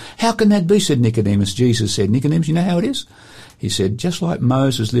inside. How can that be, said Nicodemus. Jesus said, Nicodemus, you know how it is? He said, just like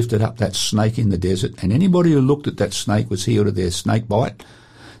Moses lifted up that snake in the desert, and anybody who looked at that snake was healed of their snake bite,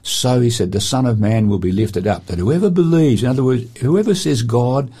 so he said, the Son of Man will be lifted up, that whoever believes, in other words, whoever says,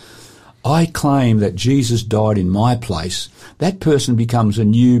 God, I claim that Jesus died in my place, that person becomes a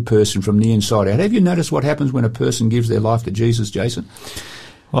new person from the inside out. Have you noticed what happens when a person gives their life to Jesus, Jason?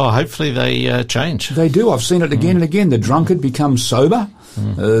 Well, hopefully they change. They do. I've seen it again and again. The drunkard becomes sober.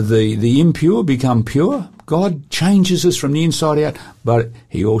 The impure become pure. God changes us from the inside out, but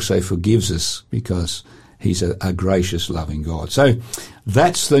he also forgives us because he's a gracious, loving God. So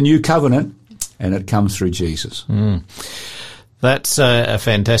that's the new covenant, and it comes through Jesus. That's a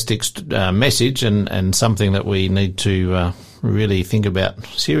fantastic message and something that we need to really think about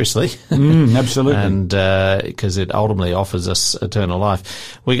seriously. Absolutely. And because it ultimately offers us eternal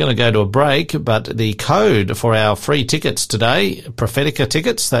life. We're going to go to a break, but the code for our free tickets today, Prophetica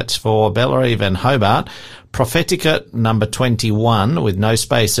tickets, that's for Bellerive and Hobart, Prophetica number 21 with no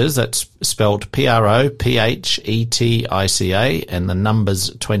spaces, that's spelled Prophetica and the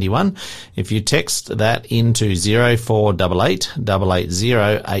numbers 21. If you text that into 0488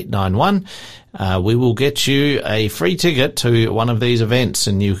 880 891, we will get you a free ticket to one of these events,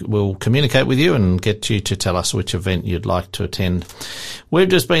 and we'll communicate with you and get you to tell us which event you'd like to attend. We've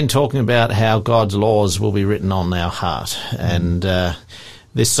just been talking about how God's laws will be written on our heart, and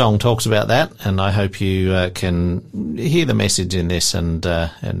this song talks about that, and I hope you can hear the message in this and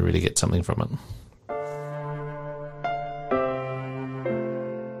really get something from it.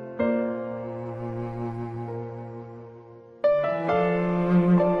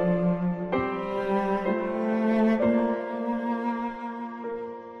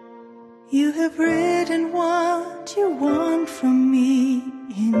 You have written what you want from me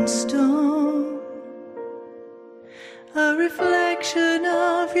in stone, a reflection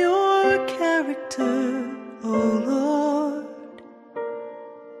of your character, O Lord.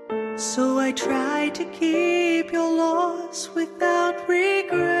 So I try to keep your laws without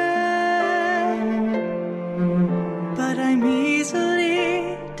regret, but I'm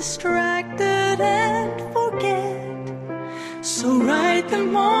easily distracted and forget. So write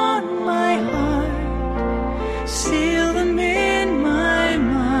them on my heart, seal them in my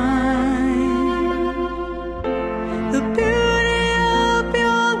mind. The beauty of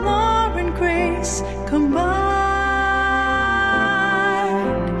your law and grace combined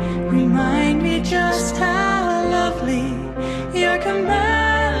remind me just how lovely your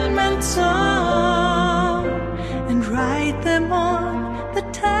commandments are, and write them on the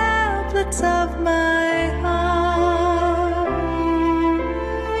tablets of my heart.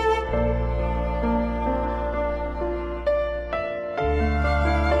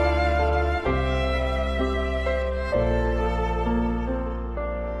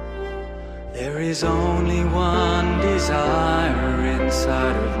 There is only one desire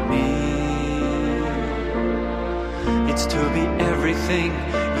inside of me. It's to be everything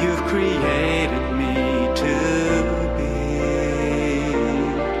you've created me to be.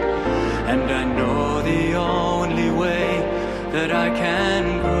 And I know the only way that I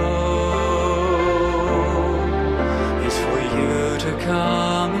can grow is for you to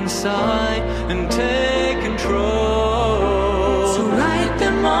come inside and take control. So write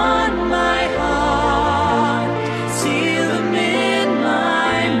them on my heart, seal them in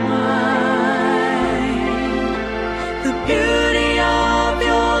my mind. The beauty of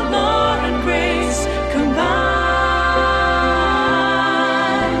your law and grace combined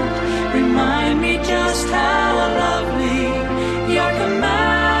remind me just how lovely your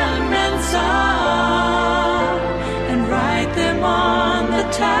commandments are, and write them on the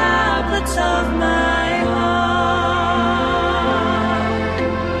tablets of my heart.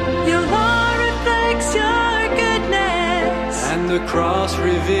 Your law reflects your goodness, And the cross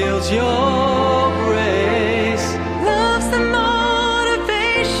reveals your grace. love's the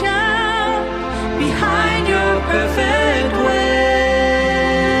motivation behind your perfect ways.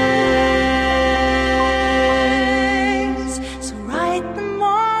 So write them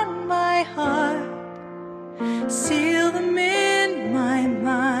on my heart, seal them in my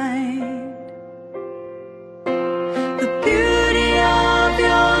mind. The beauty of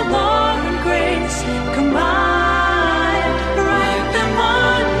your law and grace combined, write them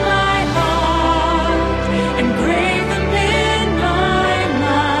on my heart, engrave them in my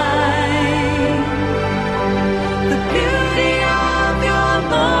mind. The beauty of your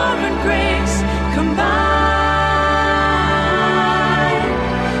law and grace combined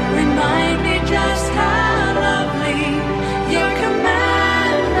remind me just how lovely your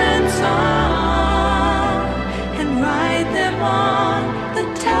commandments are, and write them on the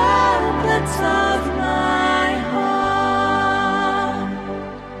tablets of my heart.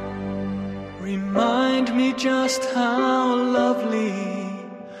 Remind me just how lovely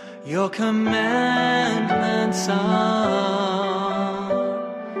your commandments are,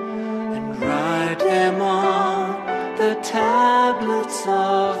 and write them on the tablets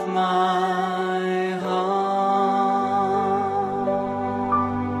of my heart.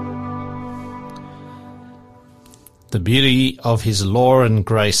 The beauty of his law and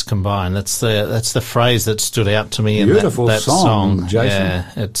grace combined. That's the phrase that stood out to me in that song, Jason.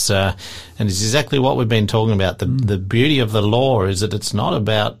 Yeah, it's and it's exactly what we've been talking about. The beauty of the law is that it's not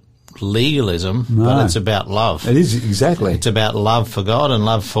about legalism, but it's about love. It is, exactly. It's about love for God and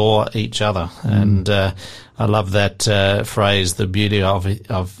love for each other. And I love that phrase, the beauty of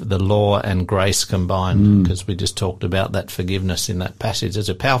the law and grace combined, because we just talked about that forgiveness in that passage. It's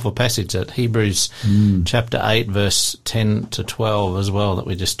a powerful passage at Hebrews chapter 8, verse 10 to 12 as well, that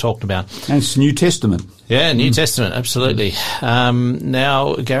we just talked about. And it's New Testament. Yeah, New Testament, absolutely.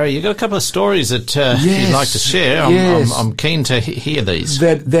 Now, Gary, you've got a couple of stories that you'd like to share. I'm keen to hear these.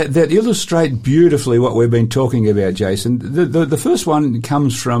 That illustrate beautifully what we've been talking about, Jason. The first one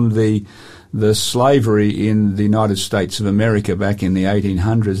comes from the slavery in the United States of America back in the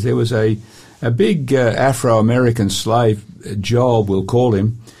 1800s. There was a big Afro-American slave, Joel, we'll call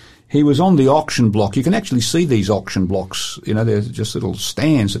him. He was on the auction block. You can actually see these auction blocks. You know, they're just little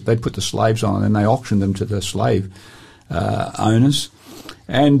stands that they'd put the slaves on, and then they auctioned them to the slave owners.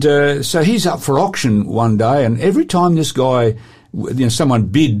 And so he's up for auction one day, and every time this guy,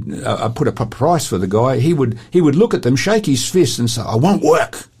 someone put a price for the guy, he would look at them, shake his fist, and say, "I won't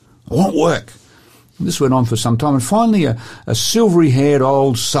work. I won't work." And this went on for some time, and finally a silvery-haired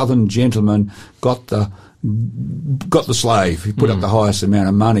old Southern gentleman got the slave. He put up the highest amount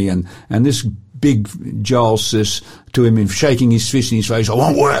of money, and this big Joel says to him, shaking his fist in his face, "I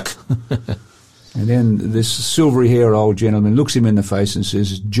won't work." And then this silvery-haired old gentleman looks him in the face and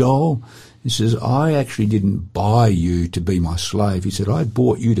says, "Joel," he says, "I actually didn't buy you to be my slave." He said, "I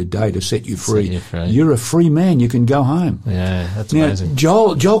bought you today to set you free. You're a free man. You can go home." Yeah, that's amazing.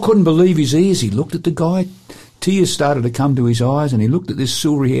 Joel couldn't believe his ears. He looked at the guy. Tears started to come to his eyes, and he looked at this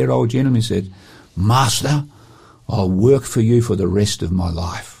silvery-haired old gentleman and said, "Master, I'll work for you for the rest of my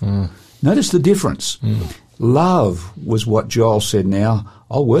life." Notice the difference. Love was what Joel said. Now,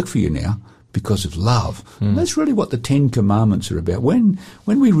 "I'll work for you now because of love." And that's really what the Ten Commandments are about. When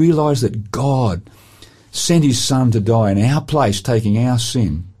we realise that God sent his Son to die in our place, taking our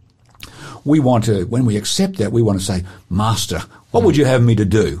sin, when we accept that, we want to say, "Master, what would you have me to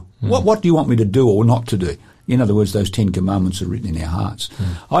do? What do you want me to do or not to do?" In other words, those Ten Commandments are written in our hearts.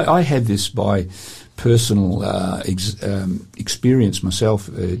 I had this by personal experience myself,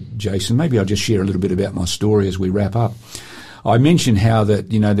 Jason. Maybe I'll just share a little bit about my story as we wrap up. I mentioned how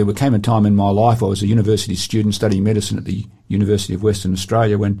that, there came a time in my life, I was a university student studying medicine at the University of Western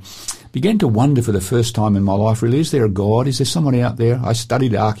Australia, when I began to wonder for the first time in my life, really, is there a God? Is there someone out there? I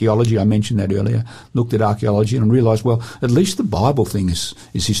studied archaeology, I mentioned that earlier, looked at archaeology and realised, well, at least the Bible thing is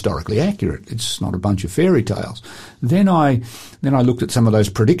historically accurate. It's not a bunch of fairy tales. Then I looked at some of those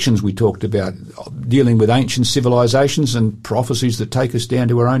predictions we talked about, dealing with ancient civilizations and prophecies that take us down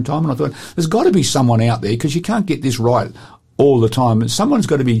to our own time, and I thought, there's got to be someone out there, because you can't get this right all the time. Someone's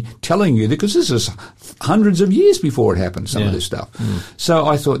got to be telling you, because this is hundreds of years before it happened, some of this stuff. So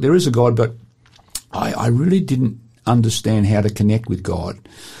I thought, there is a God, but I really didn't understand how to connect with God.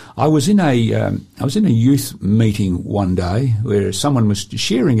 I was in a youth meeting one day where someone was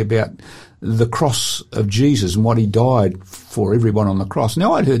sharing about the cross of Jesus and what he died for everyone on the cross.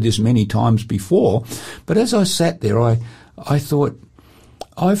 Now, I'd heard this many times before, but as I sat there, I thought,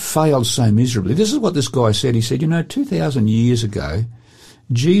 I've failed so miserably. This is what this guy said. He said, 2,000 years ago,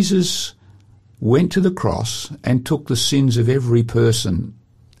 Jesus went to the cross and took the sins of every person.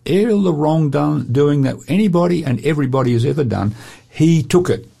 All the wrongdoing that anybody and everybody has ever done, he took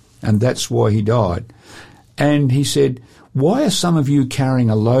it, and that's why he died. And he said, why are some of you carrying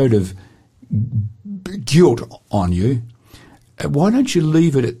a load of guilt on you? Why don't you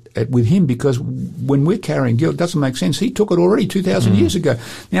leave it with him? Because when we're carrying guilt, it doesn't make sense. He took it already 2,000 years ago.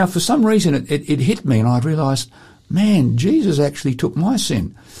 Now, for some reason, it hit me, and I realised, man, Jesus actually took my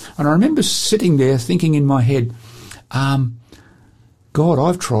sin. And I remember sitting there thinking in my head, God,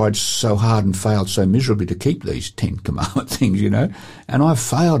 I've tried so hard and failed so miserably to keep these 10 commandment things, and I've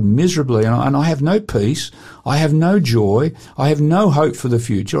failed miserably, and I have no peace, I have no joy, I have no hope for the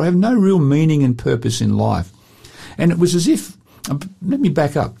future, I have no real meaning and purpose in life. And it was as if, let me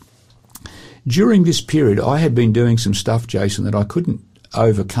back up. During this period, I had been doing some stuff, Jason, that I couldn't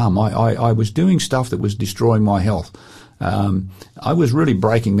overcome. I was doing stuff that was destroying my health. I was really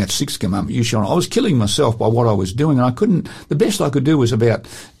breaking that sixth commandment. I was killing myself by what I was doing, and the best I could do was about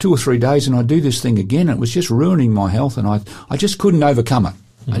 2 or 3 days, and I'd do this thing again, and it was just ruining my health, and I just couldn't overcome it.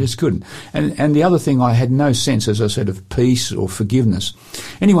 I just couldn't. And the other thing, I had no sense, as I said, of peace or forgiveness.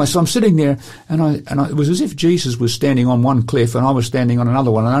 Anyway, so I'm sitting there, and it was as if Jesus was standing on one cliff and I was standing on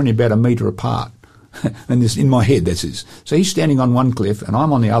another one, and only about a metre apart. And this, in my head, that's his. So he's standing on one cliff and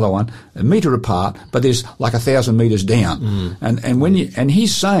I'm on the other one, a metre apart, but there's like 1,000 metres down. And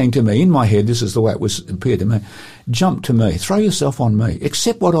he's saying to me, in my head, this is the way it appeared to me, jump to me, throw yourself on me,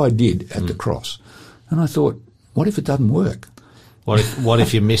 accept what I did at the cross. And I thought, what if it doesn't work? What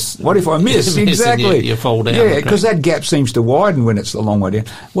if you miss? What if I miss? Exactly. You fall down. Yeah, because that gap seems to widen when it's a long way down.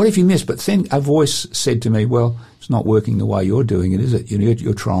 What if you miss? But then a voice said to me, well, it's not working the way you're doing it, is it?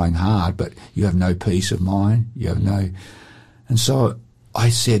 You're trying hard, but you have no peace of mind. You have no... And so I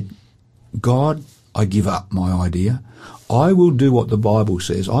said, God, I give up my idea. I will do what the Bible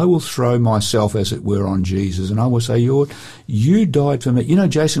says. I will throw myself, as it were, on Jesus, and I will say, Lord, you died for me. You know,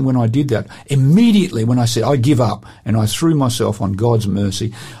 Jason, when I did that, immediately when I said, I give up, and I threw myself on God's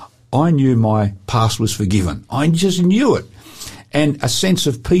mercy, I knew my past was forgiven. I just knew it. And a sense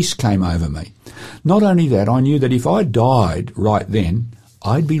of peace came over me. Not only that, I knew that if I died right then,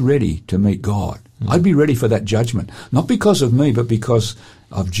 I'd be ready to meet God. I'd be ready for that judgment. Not because of me, but because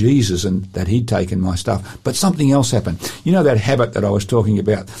of Jesus and that he'd taken my stuff. But something else happened. You know that habit that I was talking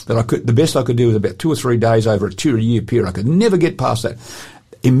about, that the best I could do was about 2 or 3 days over a 2-year period. I could never get past that.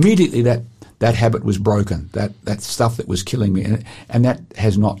 Immediately that habit was broken, that stuff that was killing me. And that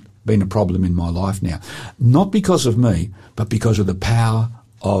has not been a problem in my life now. Not because of me, but because of the power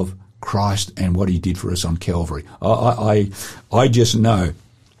of Christ and what he did for us on Calvary. I just know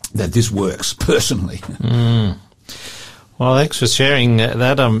that this works personally. Well, thanks for sharing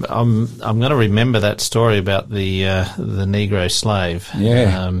that. I'm going to remember that story about the Negro slave.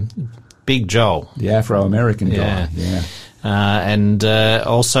 Yeah. Big Joel, the Afro-American guy. Yeah. And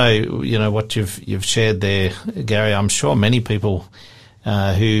also, you know, what you've shared there, Gary. I'm sure many people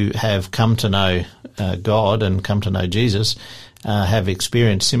who have come to know God and come to know Jesus have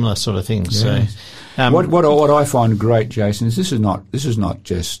experienced similar sort of things. Yeah. So, what I find great, Jason, is this is not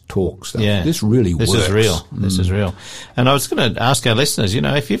just talk stuff. Yeah, this really works. This is real. This is real. And I was going to ask our listeners, you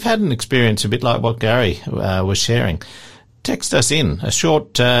know, if you've had an experience a bit like what Gary was sharing, text us in a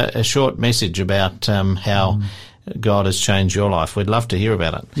short message about how God has changed your life. We'd love to hear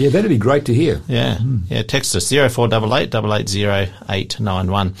about it. Yeah, that'd be great to hear. Yeah, yeah. Text us 0488 880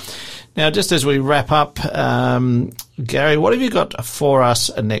 891. Now, just as we wrap up, Gary, what have you got for us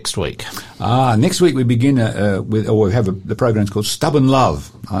next week? Next week we begin we have the program's called Stubborn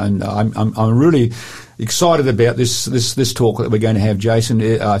Love, and I'm really excited about this talk that we're going to have, Jason.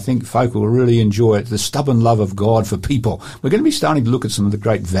 I think folk will really enjoy it. The stubborn love of God for people. We're going to be starting to look at some of the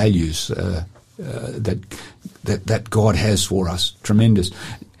great values that God has for us. Tremendous.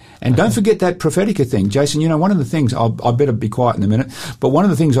 And don't forget that Prophetica thing. Jason, you know, one of the things, I better be quiet in a minute, but one of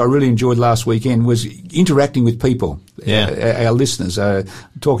the things I really enjoyed last weekend was interacting with people, our listeners,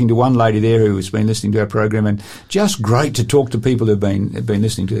 talking to one lady there who has been listening to our program, and just great to talk to people who've been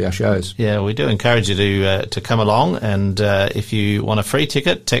listening to our shows. Yeah, we do encourage you to come along, and if you want a free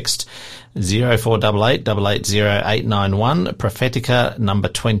ticket, text 0488 880 891. Prophetica number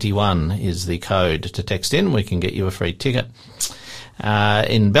 21 is the code to text in. We can get you a free ticket.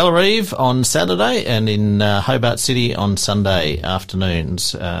 In Bellarive on Saturday and in Hobart City on Sunday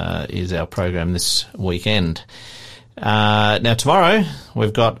afternoons is our program this weekend. Now tomorrow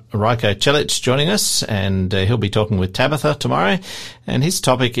we've got Rajko Celic joining us, and he'll be talking with Tabitha tomorrow, and his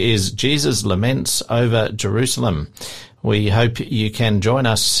topic is Jesus laments over Jerusalem. We hope you can join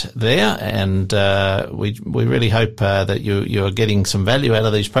us there, and we really hope that you're getting some value out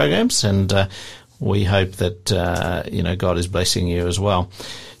of these programs, and we hope that, God is blessing you as well.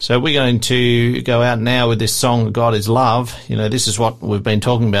 So we're going to go out now with this song, God is Love. You know, this is what we've been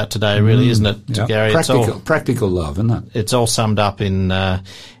talking about today, really, isn't it, Gary? Practical love, isn't it? It's all summed up in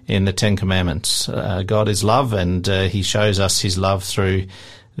the Ten Commandments. God is love, and he shows us his love through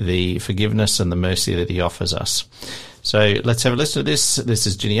the forgiveness and the mercy that he offers us. So let's have a listen to this. This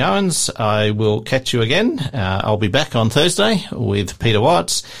is Ginny Owens. I will catch you again. I'll be back on Thursday with Peter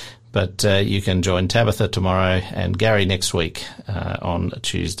Watts. But you can join Tabitha tomorrow and Gary next week on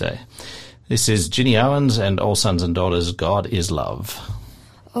Tuesday. This is Ginny Owens and All Sons and Daughters, God is Love.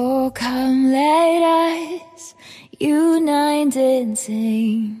 Oh, come let us unite and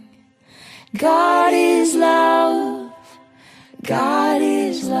sing. God is love. God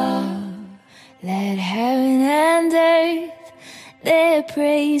is love. Let heaven and earth their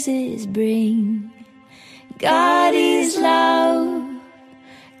praises bring. God is love.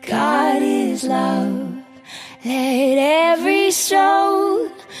 God is love. Let every soul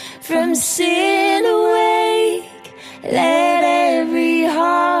from sin awake. Let every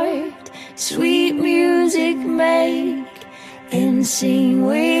heart sweet music make, and sing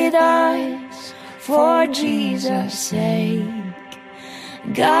with us for Jesus' sake.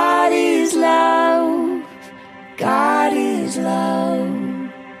 God is love. God is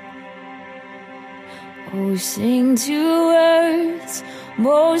love. Oh, sing to earth's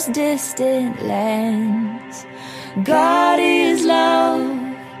most distant lands. God is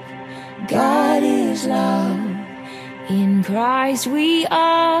love. God is love. In Christ we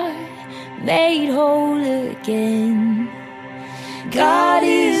are made whole again. God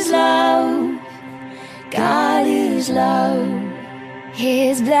is love. God is love.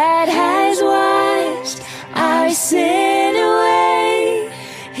 His blood has washed our sin away.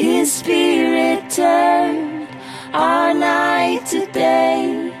 His Spirit turned our night to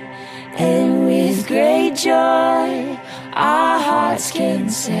day. And with great joy our hearts can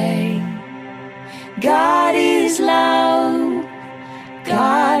say, God is love.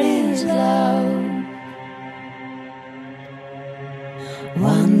 God is love.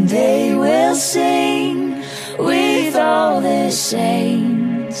 One day we'll sing with all the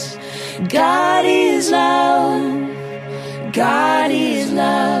saints. God is love. God is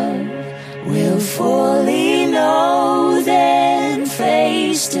love. We'll fully know then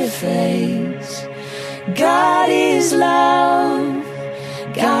face to face. God is love.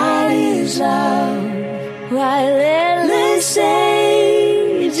 God is love. While endless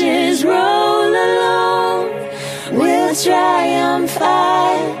ages roll along, we'll triumph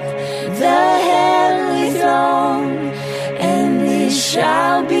at the heavenly throne, and this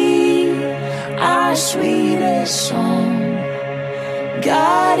shall be our sweetest song.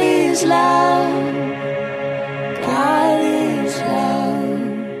 God is love.